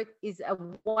yogurt is a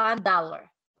 $1,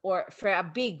 or for a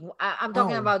big I'm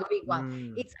talking Oh. about a big one,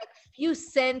 Mm. it's a few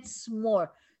cents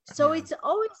more. So Yeah. it's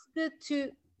always good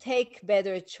to take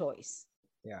better choice.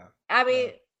 Yeah. I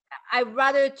mean, I'd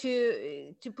rather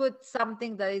to put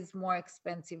something that is more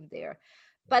expensive there.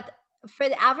 But for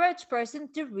the average person,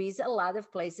 there is a lot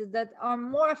of places that are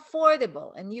more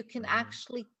affordable and you can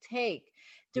actually take.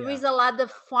 There Yeah. is a lot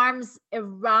of farms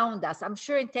around us. I'm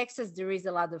sure in Texas there is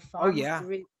a lot of farms. yeah.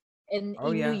 There is, in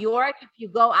Oh, New yeah. York, if you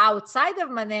go outside of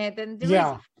Manhattan, there is.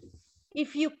 Yeah.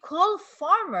 If you call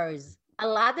farmers, a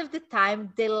lot of the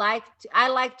time I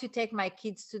like to take my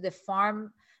kids to the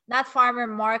farm, not farmer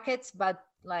markets, but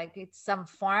like it's some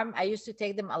farm. I used to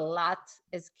take them a lot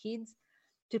as kids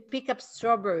to pick up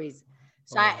strawberries.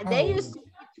 So they used to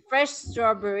eat fresh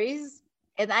strawberries,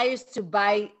 and I used to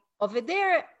buy over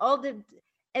there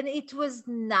and it was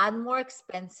not more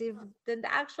expensive than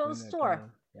the actual store.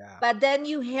 Yeah. But then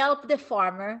you help the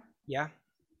farmer, Yeah.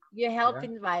 you help Yeah.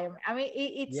 environment. I mean,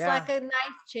 it's Yeah. like a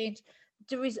nice change.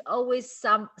 There is always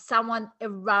someone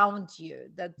around you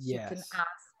that you can Yes.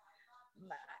 ask.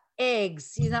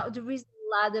 Eggs, there is a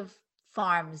lot of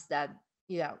farms that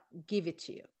give it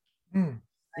to you.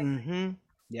 Mm-hmm.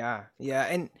 Yeah, yeah,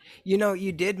 and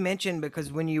you did mention,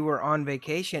 because when you were on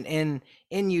vacation in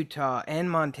Utah and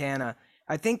Montana,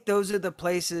 I think those are the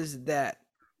places that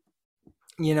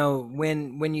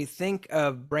when you think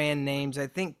of brand names, I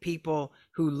think people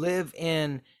who live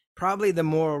in probably the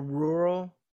more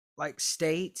rural like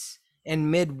states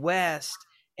and Midwest,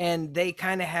 and they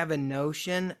kind of have a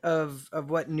notion of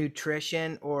what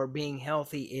nutrition or being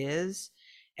healthy is.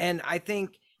 And I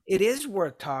think it is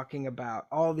worth talking about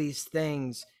all these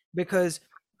things, because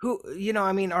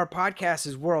I mean, our podcast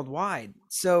is worldwide.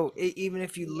 So even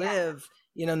if you live,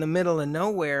 in the middle of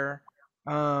nowhere,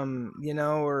 or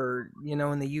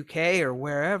in the UK or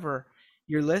wherever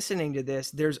you're listening to this,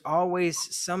 there's always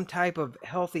some type of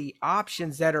healthy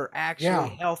options that are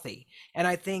actually healthy. And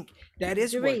I think that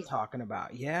is worth talking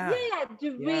about. Yeah. Yeah,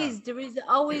 there is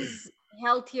always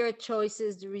healthier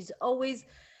choices. There is always,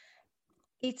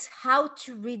 It's how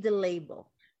to read the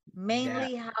label, That.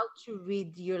 mainly how to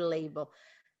read your label.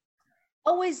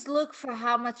 Always look for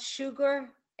how much sugar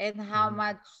and how Mhm.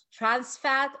 much trans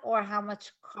fat or how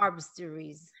much carbs there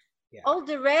is. Yeah. All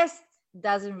the rest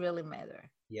doesn't really matter.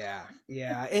 Yeah.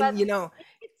 Yeah. But And you know, if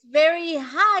it's very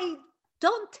high,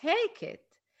 don't take it.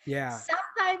 yeah.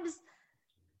 Sometimes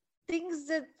things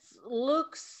that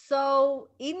look so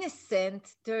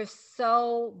innocent, they're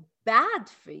so bad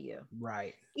for you.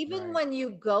 Right. Even Right. when you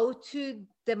go to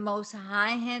the most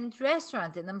high-end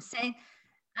restaurant, and I'm saying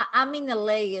I'm in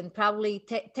LA, and probably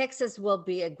Texas will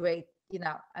be a great,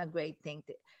 a great thing.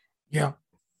 Yeah.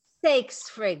 Steaks,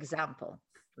 for example.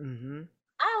 Mm-hmm.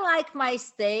 I like my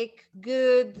steak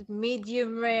good,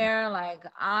 medium rare, like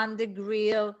on the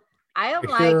grill. I don't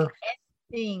like Here.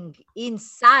 anything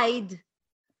inside.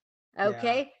 Yeah.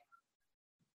 Okay.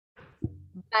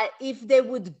 But if they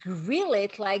would grill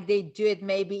it like they do it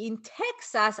maybe in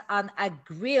Texas on a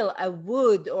grill, a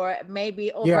wood, or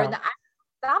maybe over Yeah. the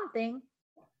something,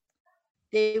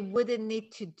 they wouldn't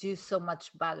need to do so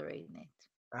much butter in it.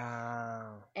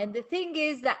 Oh. And the thing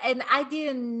is that, and I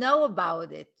didn't know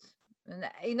about it. And,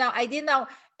 I didn't know.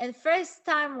 And first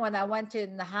time when I went to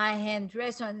the high-end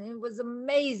restaurant, it was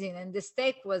amazing. And the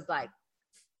steak was like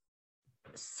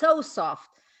so soft.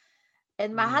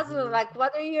 And my husband was Mm-hmm. like,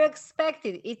 "What are you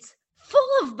expecting? It's full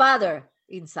of butter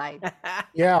inside."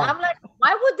 Yeah. I'm like,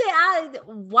 why would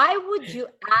you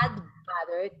add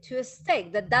butter to a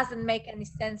steak? That doesn't make any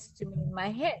sense to me in my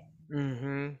head.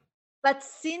 Mm-hmm. But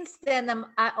since then,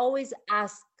 I always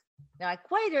ask, like,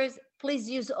 waiters, please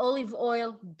use olive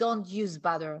oil. Don't use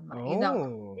butter.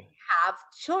 Oh. Have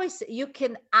choice. You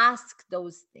can ask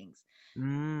those things.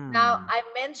 Now, Mm. I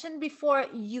mentioned before,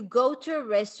 you go to a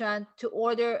restaurant to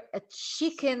order a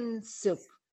chicken soup.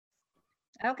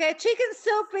 Okay, chicken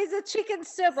soup is a chicken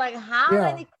soup. Like, how Yeah.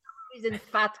 many calories and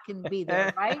fat can be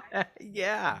there, right?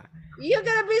 Yeah. You're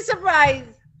gonna be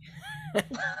surprised.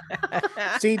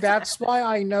 See, that's why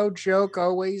I know Joke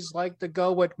always like to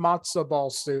go with matzo ball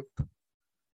soup.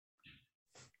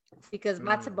 Because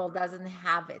matzo Mm. ball doesn't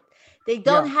have it. They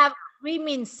don't Yeah. have cream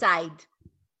inside.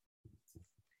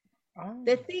 Oh.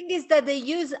 The thing is that they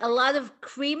use a lot of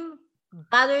cream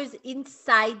butters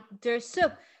inside their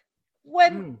soup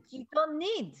when you don't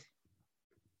need.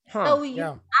 Huh. So you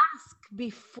Yeah. ask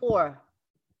before,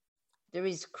 there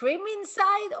is cream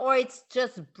inside or it's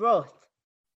just broth.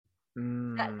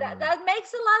 That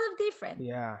makes a lot of difference.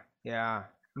 Yeah. Yeah.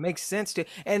 Makes sense too.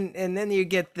 And then you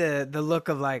get the look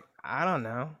of like, I don't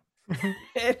know.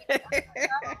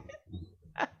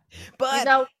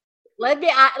 But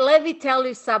Let me tell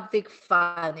you something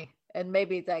funny, and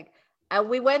maybe it's like,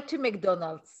 we went to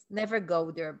McDonald's. Never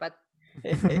go there, but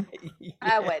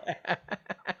I went.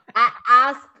 I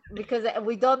asked because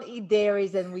we don't eat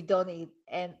dairies and we don't eat,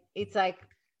 and it's like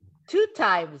 2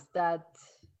 times that.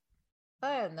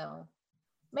 I don't know.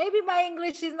 Maybe my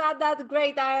English is not that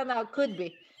great. I don't know. Could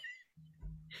be.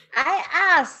 I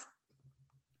asked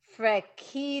for a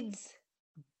kid's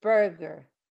burger,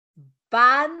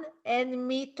 bun and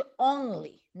meat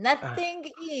only.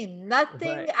 Nothing in,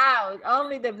 nothing Right. out,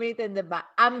 only the meat and the bun.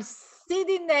 I'm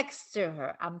sitting next to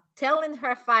her. I'm telling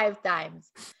her 5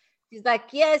 times. She's like,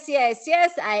 yes, yes,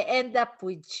 yes. I end up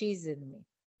with cheese in me.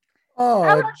 I Oh,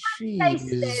 was not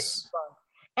tasted jeez. before.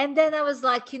 And then I was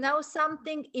like,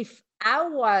 something, if I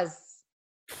was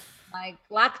like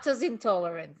lactose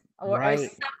intolerant or Right.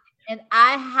 something, and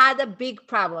I had a big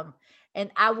problem and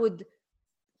I would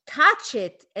touch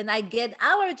it and I get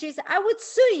allergies, I would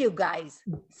sue you guys.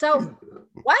 So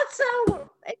what's so,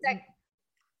 it's like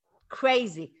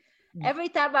crazy. Every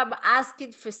time I'm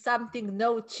asking for something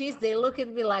no cheese, they look at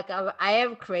me like I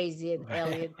am crazy and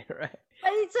alien. Right.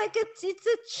 But it's like it's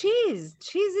a cheese.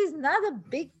 Cheese is not a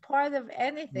big part of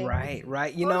anything. Right.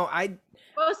 Right. You know, I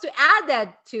Supposed to add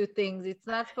that to things. It's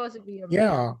not supposed to be your main.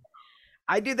 Yeah.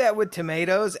 I do that with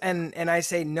tomatoes, and I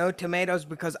say no tomatoes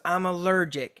because I'm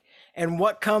allergic. And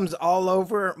what comes all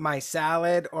over my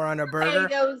salad or on a burger,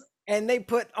 Potatoes. and they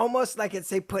put almost like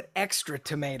they put extra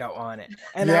tomato on it.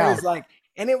 And I Yeah. was like,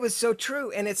 and it was so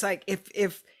true. And it's like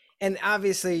if and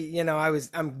obviously,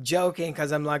 I'm joking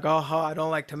because I'm like, oh, I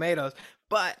don't like tomatoes.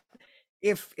 But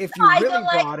if No, you I really don't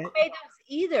like bought it, tomatoes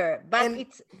either. But and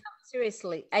it's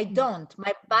seriously, I don't.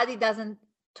 My body doesn't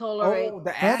tolerate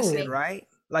the acid, Oh. right?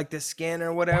 Like the skin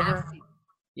or whatever. acid.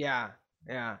 Yeah,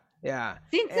 yeah, yeah.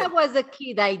 Since I And was a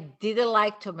kid, I didn't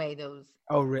like tomatoes.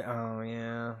 oh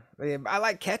yeah. Yeah, I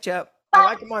like ketchup. I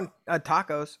like them on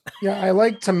tacos. Yeah, I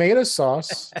like tomato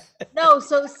sauce. No,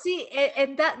 so see,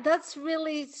 and that's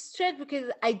really strange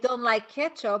because I don't like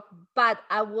ketchup, but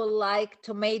I will like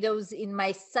tomatoes in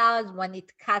my salad when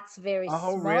it cuts very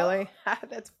Oh, small. really?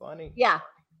 That's funny. Yeah.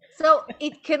 So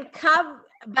it can come,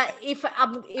 but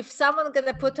if someone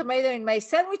gonna put tomato in my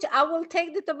sandwich, I will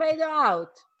take the tomato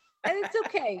out, and it's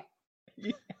okay.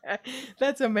 Yeah,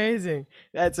 that's amazing.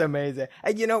 That's amazing.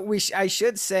 You know, I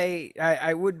should say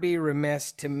I would be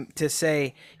remiss to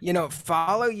say, you know,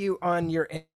 follow you on your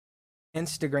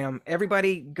Instagram.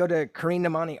 Everybody go to Kareen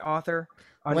Namani Author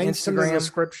on Links in the Instagram.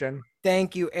 description.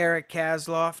 Thank you, Eric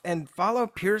Kasloff, and follow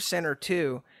Pure Center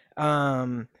too.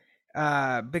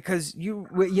 Because you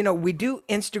know, we do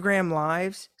Instagram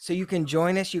lives, so you can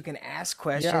join us, you can ask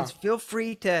questions. Feel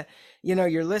free to, you know,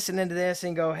 you're listening to this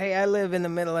and go, hey, I live in the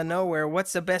middle of nowhere.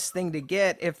 What's the best thing to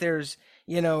get? If there's,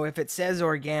 you know, if it says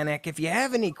organic, if you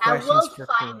have any questions for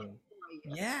Kareen.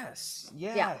 Yes.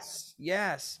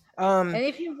 And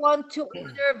if you want to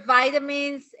order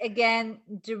vitamins, again,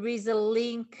 there is a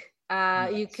link.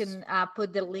 You can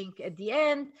put the link at the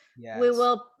end.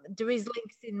 There is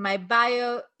links in my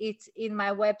bio. It's in my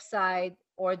website,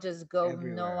 or just go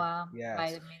Everywhere. Noah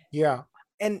Vitamins. Yeah.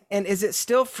 And is it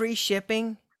still free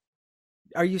shipping?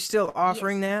 Are you still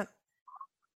offering that?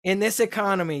 In this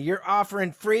economy, you're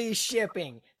offering free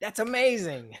shipping. That's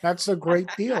amazing. That's a great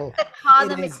deal.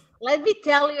 Economy. Let me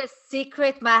tell you a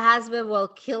secret my husband will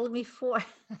kill me for.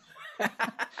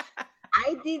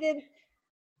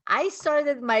 I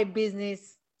started my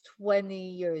business 20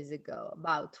 years ago,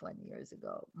 about 20 years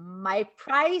ago. My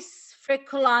price for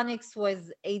colonics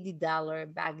was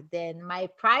 $80 back then. My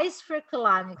price for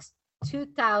colonics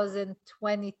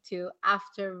 2022,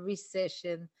 after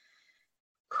recession,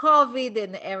 COVID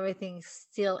and everything,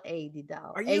 still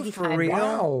 $80. Are you for real?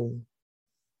 Wow.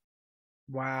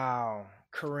 Wow,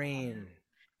 Kareen.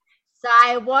 So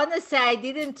I want to say I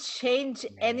didn't change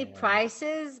any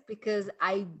prices because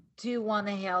I do want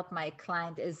to help my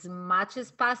client as much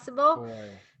as possible. Boy.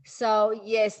 So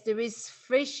yes, there is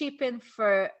free shipping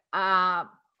for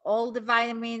all the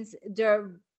vitamins.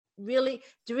 There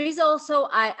is also,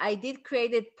 I did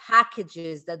created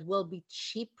packages that will be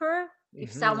cheaper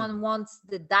if someone wants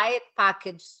the diet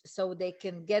package, so they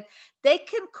can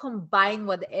combine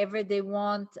whatever they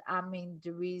want. I mean,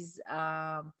 there is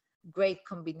great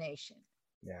combination.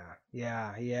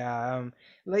 Yeah.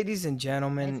 Ladies and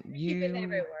gentlemen,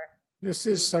 This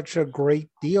is such a great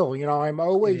deal. You know, I'm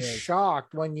always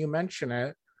shocked when you mention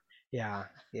it. Yeah,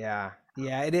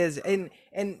 it is.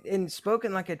 And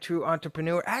spoken like a true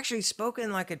entrepreneur, actually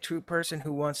spoken like a true person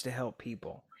who wants to help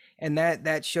people. And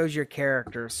that shows your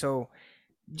character. So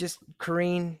just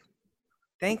Kareen,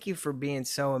 thank you for being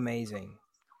so amazing.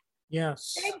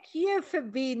 Yes. Thank you for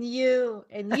being you,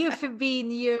 and you for being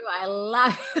you. I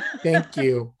love you. Thank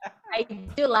you. I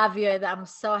do love you, and I'm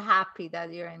so happy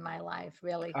that you're in my life,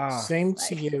 really. Same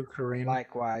to you, Kareen.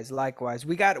 Likewise.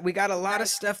 We got a lot of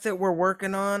stuff that we're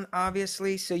working on,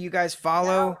 obviously. So you guys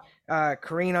follow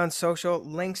Kareen on social.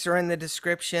 Links are in the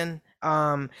description.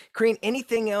 Kareen,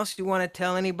 anything else you want to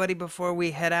tell anybody before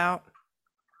we head out?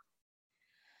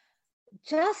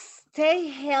 Just stay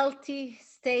healthy,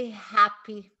 stay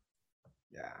happy.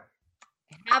 Yeah.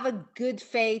 Have a good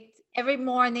faith. Every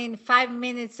morning, 5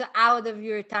 minutes out of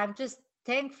your time, just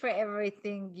thank for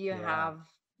everything you have.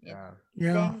 Yeah.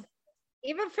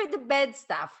 Even for the bad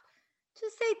stuff,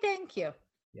 just say thank you.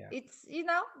 Yeah. It's,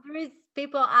 there is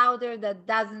people out there that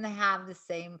doesn't have the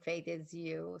same faith as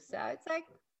you. So it's like,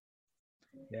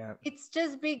 it's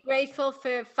just be grateful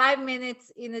for 5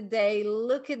 minutes in a day.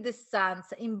 Look at the sun,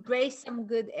 embrace some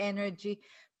good energy,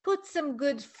 put some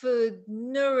good food,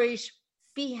 nourish,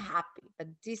 be happy. But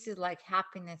this is like,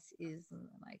 happiness is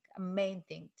like a main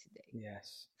thing today.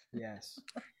 Yes.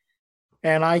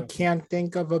 And I can't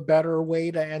think of a better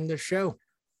way to end the show.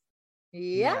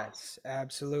 Yeah. Yes,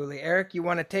 absolutely. Eric, you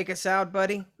want to take us out,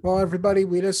 buddy? Well, everybody,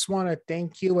 we just want to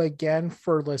thank you again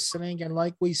for listening. And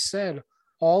like we said,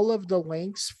 all of the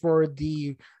links for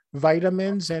the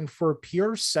vitamins and for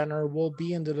Pure Center will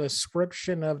be in the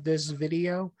description of this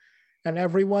video. And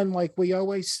everyone, like we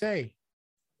always say,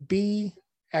 be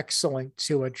excellent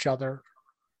to each other.